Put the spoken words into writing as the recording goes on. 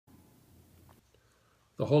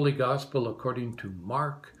The Holy Gospel according to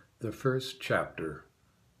Mark, the first chapter.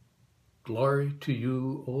 Glory to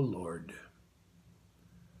you, O Lord.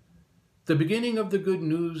 The beginning of the good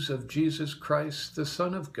news of Jesus Christ, the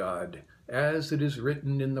Son of God, as it is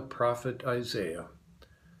written in the prophet Isaiah.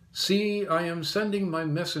 See, I am sending my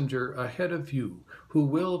messenger ahead of you, who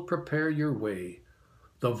will prepare your way.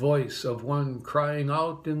 The voice of one crying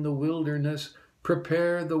out in the wilderness,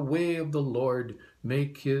 prepare the way of the Lord,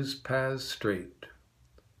 make his paths straight.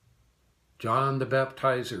 John the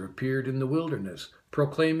Baptizer appeared in the wilderness,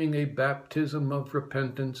 proclaiming a baptism of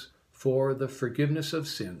repentance for the forgiveness of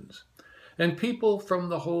sins. And people from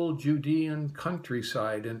the whole Judean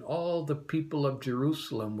countryside and all the people of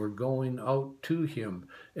Jerusalem were going out to him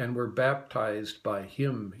and were baptized by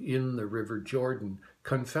him in the river Jordan,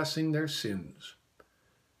 confessing their sins.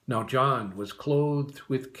 Now John was clothed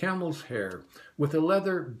with camel's hair, with a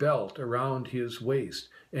leather belt around his waist,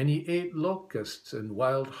 and he ate locusts and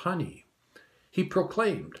wild honey. He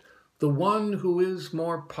proclaimed, "The one who is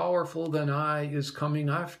more powerful than I is coming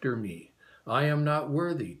after me. I am not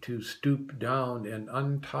worthy to stoop down and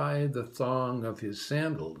untie the thong of his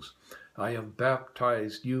sandals. I have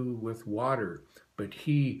baptized you with water, but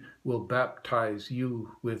he will baptize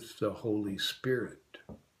you with the Holy Spirit."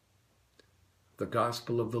 The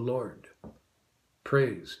Gospel of the Lord.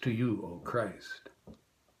 Praise to you, O Christ.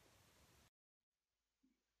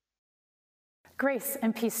 Grace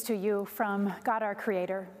and peace to you from God our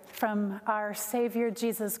Creator, from our Savior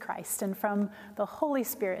Jesus Christ, and from the Holy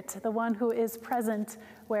Spirit, the one who is present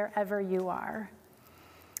wherever you are.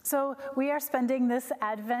 So we are spending this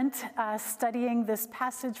Advent studying this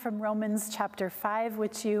passage from Romans chapter 5,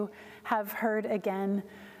 which you have heard again,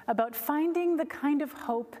 about finding the kind of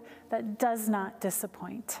hope that does not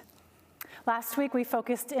disappoint. Last week we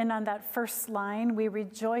focused in on that first line, we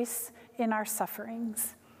rejoice in our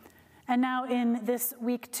sufferings. And now in this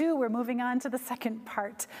week 2, we're moving on to the second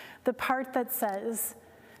part, the part that says,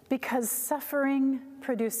 because suffering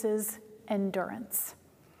produces endurance.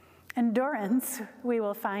 Endurance, we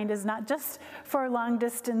will find, is not just for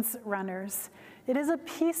long-distance runners. It is a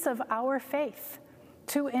piece of our faith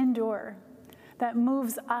to endure that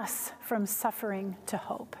moves us from suffering to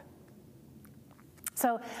hope.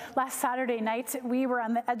 So last Saturday night, we were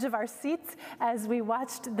on the edge of our seats as we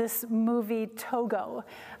watched this movie, Togo,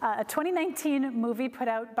 a 2019 movie put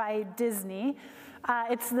out by Disney.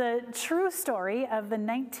 It's the true story of the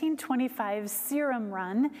 1925 serum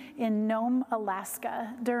run in Nome,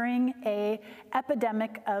 Alaska, during an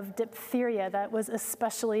epidemic of diphtheria that was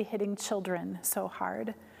especially hitting children so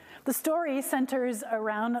hard. The story centers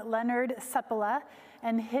around Leonard Seppala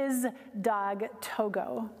and his dog,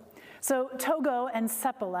 Togo. So Togo and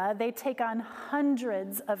Seppala, they take on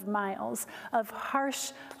hundreds of miles of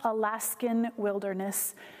harsh Alaskan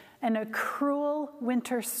wilderness and a cruel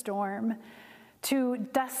winter storm to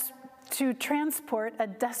transport a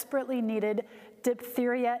desperately needed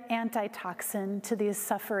diphtheria antitoxin to these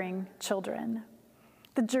suffering children.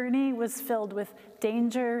 The journey was filled with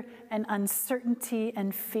danger and uncertainty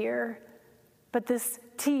and fear. But this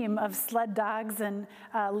team of sled dogs, and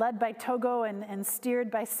led by Togo and steered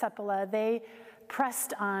by Seppala, they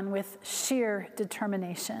pressed on with sheer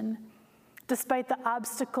determination. Despite the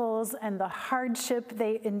obstacles and the hardship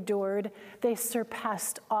they endured, they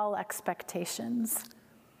surpassed all expectations.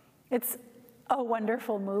 It's a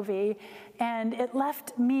wonderful movie, and it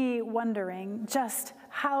left me wondering just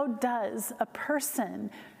how does a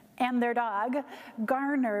person and their dog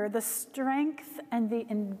garner the strength and the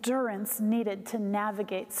endurance needed to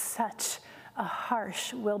navigate such a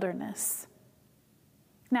harsh wilderness?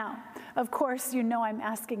 Now, of course, you know I'm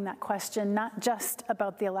asking that question not just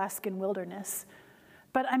about the Alaskan wilderness,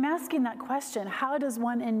 but I'm asking that question, how does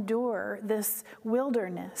one endure this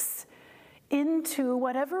wilderness into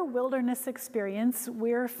whatever wilderness experience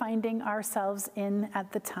we're finding ourselves in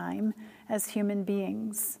at the time as human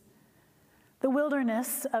beings? The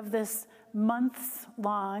wilderness of this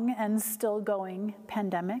months-long and still going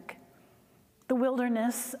pandemic, the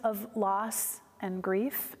wilderness of loss and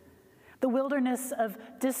grief, the wilderness of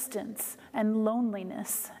distance and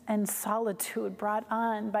loneliness and solitude brought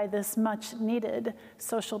on by this much-needed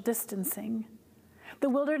social distancing, the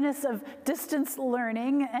wilderness of distance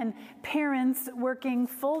learning and parents working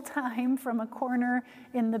full-time from a corner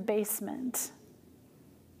in the basement,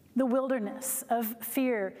 the wilderness of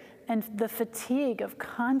fear and the fatigue of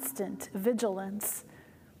constant vigilance,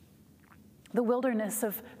 the wilderness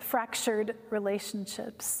of fractured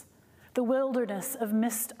relationships, the wilderness of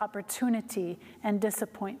missed opportunity and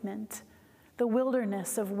disappointment, the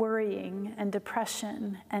wilderness of worrying and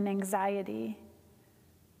depression and anxiety.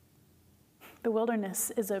 The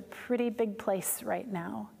wilderness is a pretty big place right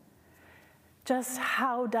now. Just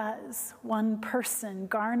how does one person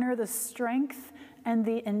garner the strength and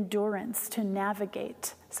the endurance to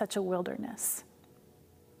navigate such a wilderness?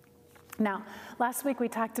 Now, last week we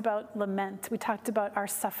talked about lament. We talked about our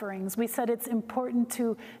sufferings. We said it's important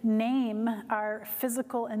to name our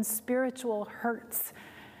physical and spiritual hurts,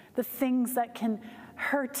 the things that can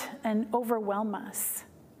hurt and overwhelm us.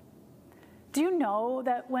 Do you know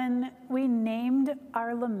that when we named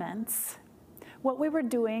our laments, what we were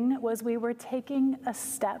doing was we were taking a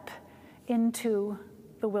step into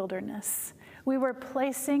the wilderness. We were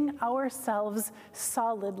placing ourselves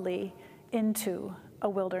solidly into a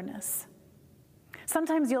wilderness.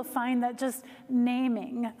 Sometimes you'll find that just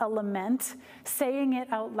naming a lament, saying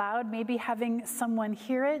it out loud, maybe having someone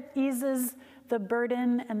hear it, eases the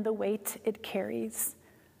burden and the weight it carries.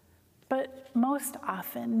 But most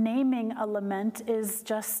often, naming a lament is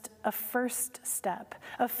just a first step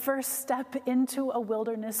into a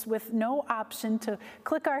wilderness with no option to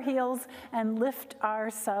click our heels and lift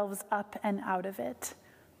ourselves up and out of it.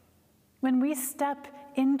 When we step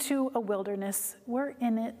into a wilderness, we're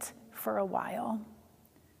in it for a while.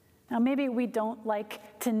 Now, maybe we don't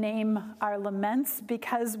like to name our laments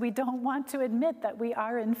because we don't want to admit that we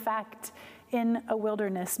are, in fact, in a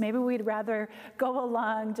wilderness. Maybe we'd rather go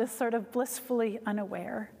along just sort of blissfully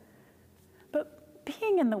unaware. But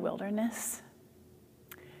being in the wilderness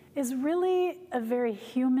is really a very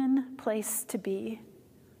human place to be.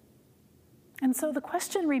 And so the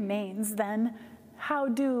question remains then, how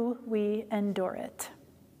do we endure it?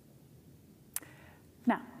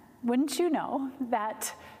 Now, wouldn't you know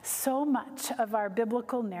that so much of our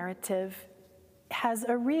biblical narrative has a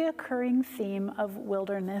reoccurring theme of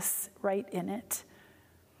wilderness right in it?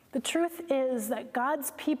 The truth is that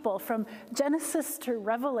God's people, from Genesis to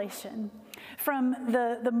Revelation, from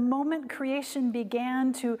the moment creation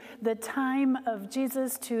began to the time of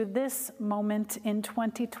Jesus to this moment in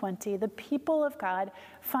 2020, the people of God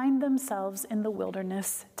find themselves in the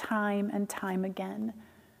wilderness time and time again.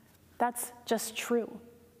 That's just true.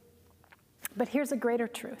 But here's a greater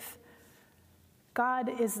truth.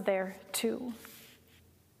 God is there too.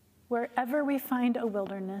 Wherever we find a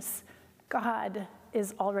wilderness, God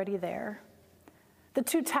is already there. The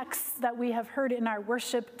two texts that we have heard in our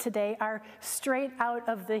worship today are straight out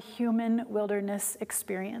of the human wilderness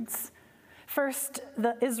experience. First,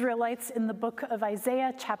 the Israelites in the book of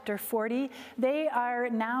Isaiah, chapter 40, they are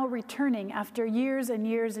now returning after years and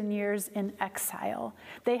years and years in exile.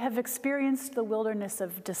 They have experienced the wilderness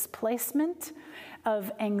of displacement,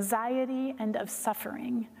 of anxiety, and of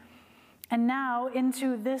suffering. And now,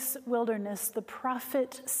 into this wilderness, the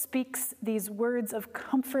prophet speaks these words of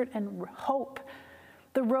comfort and hope.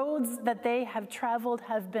 The roads that they have traveled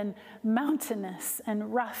have been mountainous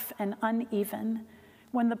and rough and uneven.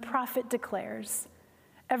 When the prophet declares,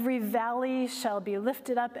 "Every valley shall be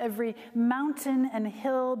lifted up, every mountain and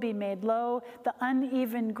hill be made low, the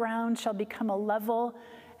uneven ground shall become a level,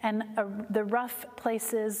 and the rough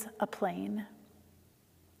places a plain."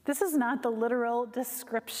 This is not the literal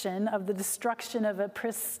description of the destruction of a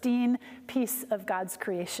pristine piece of God's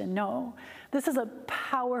creation. No, this is a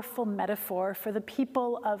powerful metaphor for the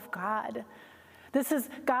people of God. This is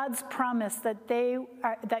God's promise that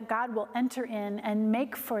that God will enter in and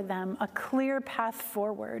make for them a clear path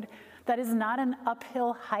forward. That is not an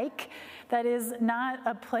uphill hike. That is not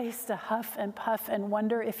a place to huff and puff and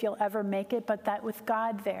wonder if you'll ever make it, but that with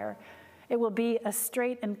God there, it will be a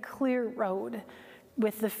straight and clear road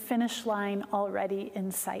with the finish line already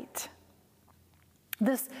in sight.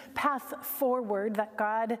 This path forward that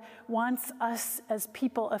God wants us as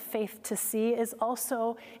people of faith to see is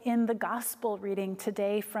also in the gospel reading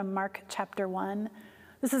today from Mark chapter 1.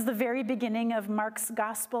 This is the very beginning of Mark's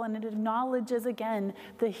gospel, and it acknowledges again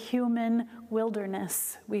the human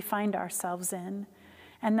wilderness we find ourselves in,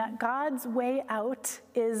 and that God's way out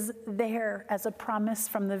is there as a promise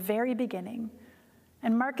from the very beginning.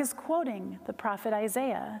 And Mark is quoting the prophet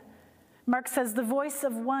Isaiah. Mark says, "The voice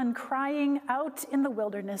of one crying out in the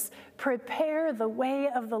wilderness, prepare the way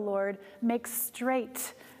of the Lord, make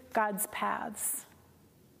straight God's paths."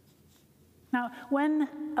 Now,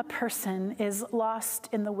 when a person is lost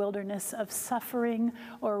in the wilderness of suffering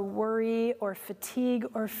or worry or fatigue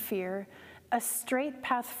or fear, a straight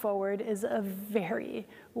path forward is a very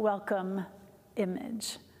welcome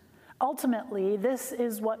image. Ultimately, this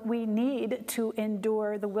is what we need to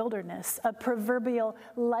endure the wilderness, a proverbial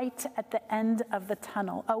light at the end of the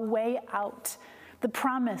tunnel, a way out, the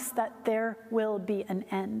promise that there will be an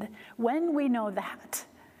end. When we know that,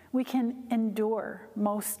 we can endure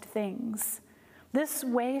most things. This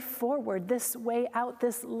way forward, this way out,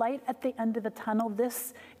 this light at the end of the tunnel,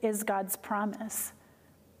 this is God's promise.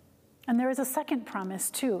 And there is a second promise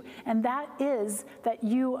too, and that is that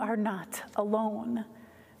you are not alone.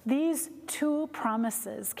 These two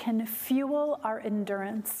promises can fuel our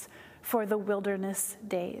endurance for the wilderness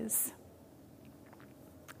days.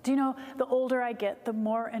 Do you know, the older I get, the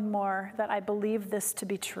more and more that I believe this to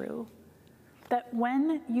be true. That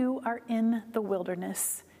when you are in the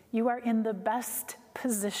wilderness, you are in the best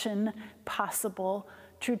position possible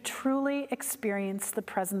to truly experience the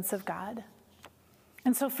presence of God.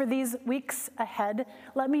 And so for these weeks ahead,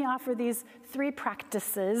 let me offer these 3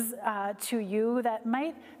 practices to you that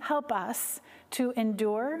might help us to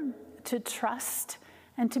endure, to trust,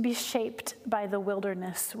 and to be shaped by the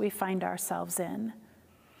wilderness we find ourselves in.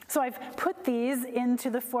 So I've put these into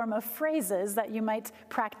the form of phrases that you might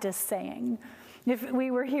practice saying. If we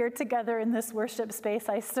were here together in this worship space,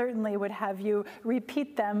 I certainly would have you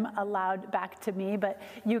repeat them aloud back to me, but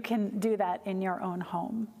you can do that in your own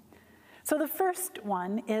home. So the first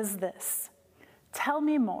one is this: tell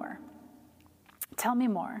me more. Tell me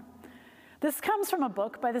more. This comes from a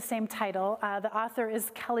book by the same title. The author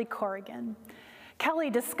is Kelly Corrigan. Kelly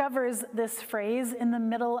discovers this phrase in the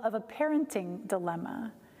middle of a parenting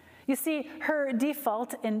dilemma. You see, her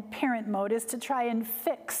default in parent mode is to try and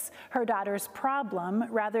fix her daughter's problem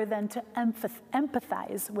rather than to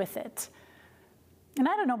empathize with it. And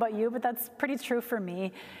I don't know about you, but that's pretty true for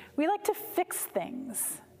me. We like to fix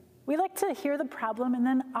things. We like to hear the problem and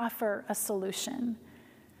then offer a solution.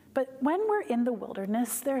 But when we're in the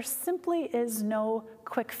wilderness, there simply is no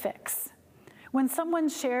quick fix. When someone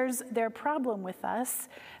shares their problem with us,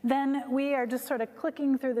 then we are just sort of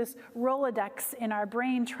clicking through this Rolodex in our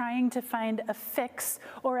brain trying to find a fix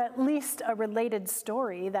or at least a related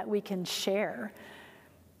story that we can share.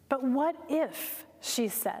 But what if, she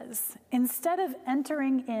says, instead of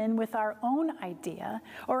entering in with our own idea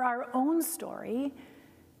or our own story,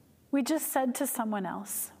 we just said to someone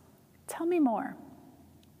else, "Tell me more.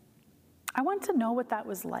 I want to know what that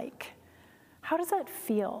was like. How does that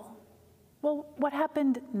feel? Well, what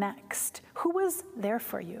happened next? Who was there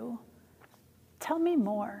for you? Tell me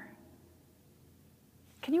more."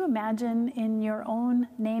 Can you imagine in your own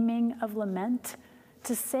naming of lament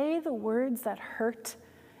to say the words that hurt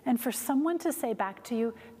and for someone to say back to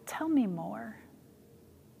you, "Tell me more"?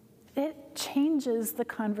 It changes the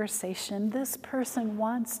conversation. This person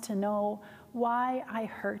wants to know why I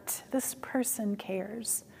hurt. This person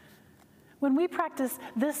cares. When we practice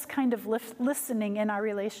this kind of listening in our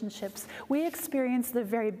relationships, we experience the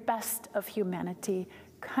very best of humanity,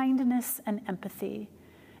 kindness and empathy.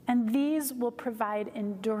 And these will provide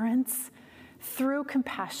endurance through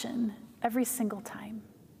compassion every single time.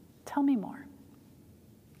 Tell me more.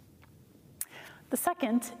 The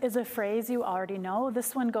second is a phrase you already know.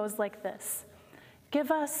 This one goes like this: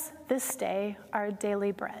 give us this day our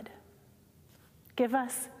daily bread. Give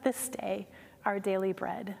us this day our daily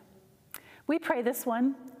bread. We pray this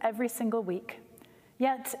one every single week,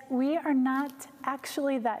 yet we are not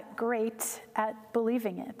actually that great at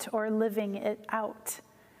believing it or living it out.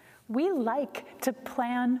 We like to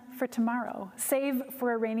plan for tomorrow, save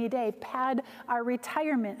for a rainy day, pad our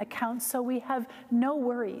retirement account so we have no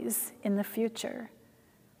worries in the future.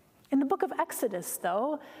 In the book of Exodus,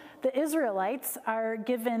 though, the Israelites are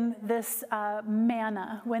given this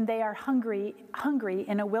manna when they are hungry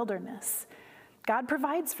in a wilderness. God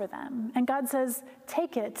provides for them, and God says,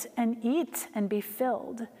 "Take it and eat and be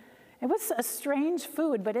filled." It was a strange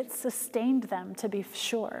food, but it sustained them, to be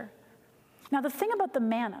sure. Now, the thing about the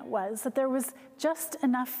manna was that there was just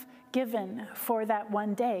enough given for that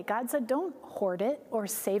one day. God said, don't hoard it or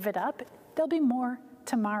save it up. There'll be more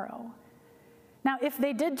tomorrow. Now, if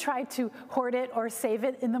they did try to hoard it or save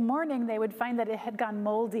it in the morning, they would find that it had gone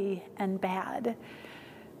moldy and bad.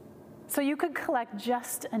 So you could collect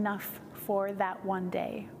just enough for that one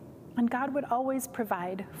day, and God would always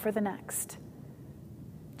provide for the next.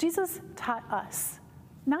 Jesus taught us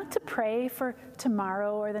not to pray for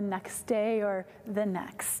tomorrow or the next day or the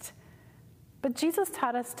next. But Jesus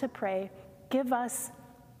taught us to pray, "Give us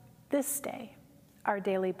this day our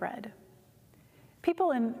daily bread."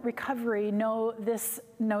 People in recovery know this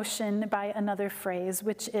notion by another phrase,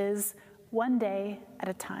 which is one day at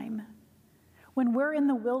a time. When we're in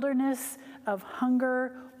the wilderness of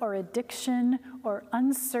hunger or addiction or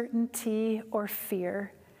uncertainty or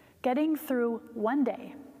fear, getting through one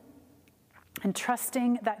day and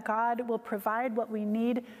trusting that God will provide what we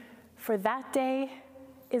need for that day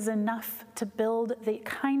is enough to build the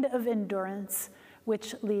kind of endurance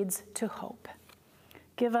which leads to hope.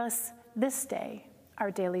 Give us this day our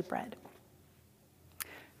daily bread.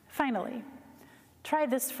 Finally, Try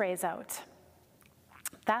this phrase out.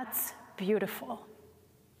 That's beautiful.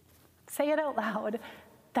 Say it out loud.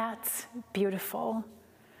 That's beautiful.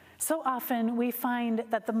 So often we find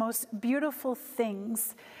that the most beautiful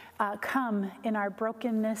things come in our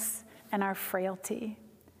brokenness and our frailty.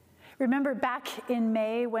 Remember back in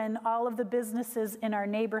May when all of the businesses in our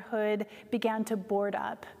neighborhood began to board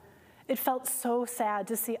up. It felt so sad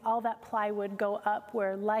to see all that plywood go up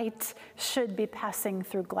where light should be passing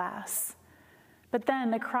through glass. But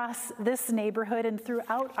then across this neighborhood and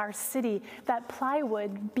throughout our city, that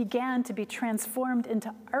plywood began to be transformed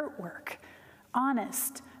into artwork.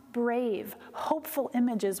 Honest, brave, hopeful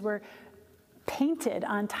images were painted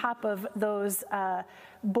on top of those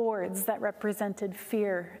boards that represented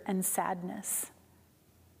fear and sadness.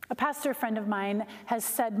 A pastor friend of mine has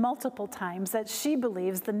said multiple times that she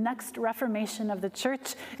believes the next reformation of the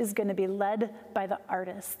church is going to be led by the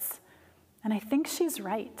artists. And I think she's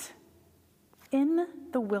right. In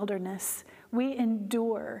the wilderness, we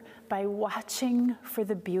endure by watching for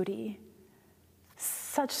the beauty.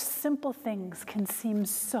 Such simple things can seem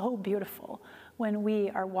so beautiful when we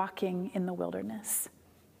are walking in the wilderness.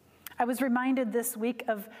 I was reminded this week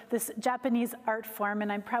of this Japanese art form,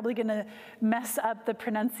 and I'm probably going to mess up the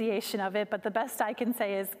pronunciation of it, but the best I can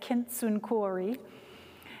say is kintsukuroi.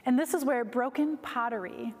 And this is where broken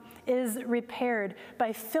pottery is repaired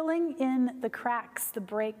by filling in the cracks, the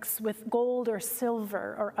breaks, with gold or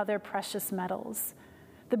silver or other precious metals.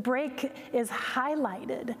 The break is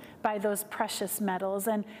highlighted by those precious metals,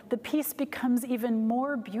 and the piece becomes even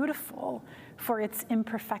more beautiful for its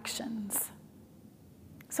imperfections.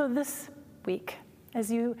 So this week, as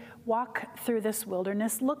you walk through this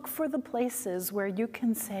wilderness, look for the places where you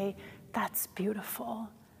can say, that's beautiful.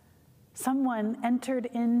 Someone entered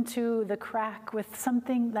into the crack with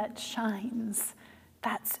something that shines.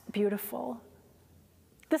 That's beautiful.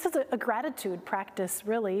 This is a gratitude practice,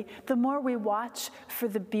 really. The more we watch for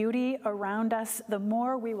the beauty around us, the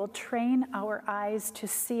more we will train our eyes to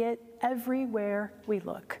see it everywhere we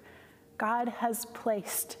look. God has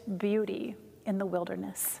placed beauty in the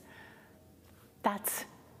wilderness. That's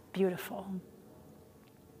beautiful.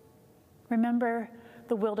 Remember,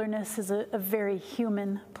 the wilderness is a very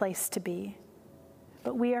human place to be.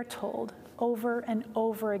 But we are told over and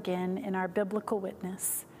over again in our biblical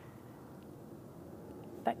witness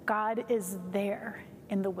that God is there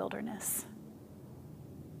in the wilderness.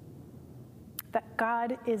 That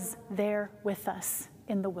God is there with us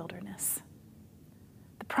in the wilderness.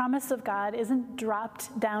 The promise of God isn't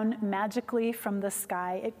dropped down magically from the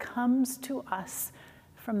sky. It comes to us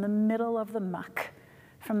from the middle of the muck,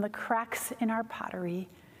 from the cracks in our pottery,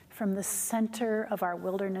 from the center of our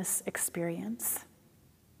wilderness experience.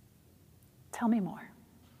 Tell me more.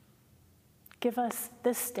 Give us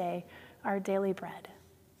this day our daily bread.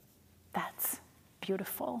 That's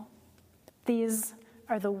beautiful. These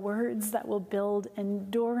are the words that will build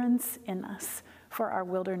endurance in us for our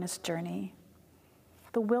wilderness journey.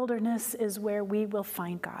 The wilderness is where we will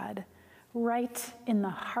find God, right in the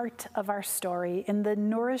heart of our story, in the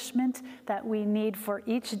nourishment that we need for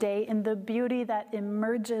each day, in the beauty that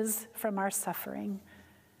emerges from our suffering.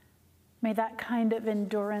 May that kind of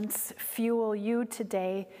endurance fuel you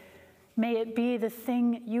today. May it be the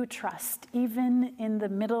thing you trust, even in the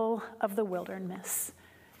middle of the wilderness.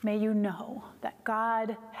 May you know that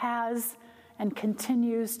God has and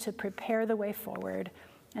continues to prepare the way forward.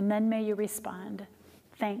 And then may you respond,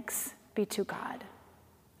 thanks be to God.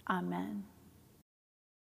 Amen.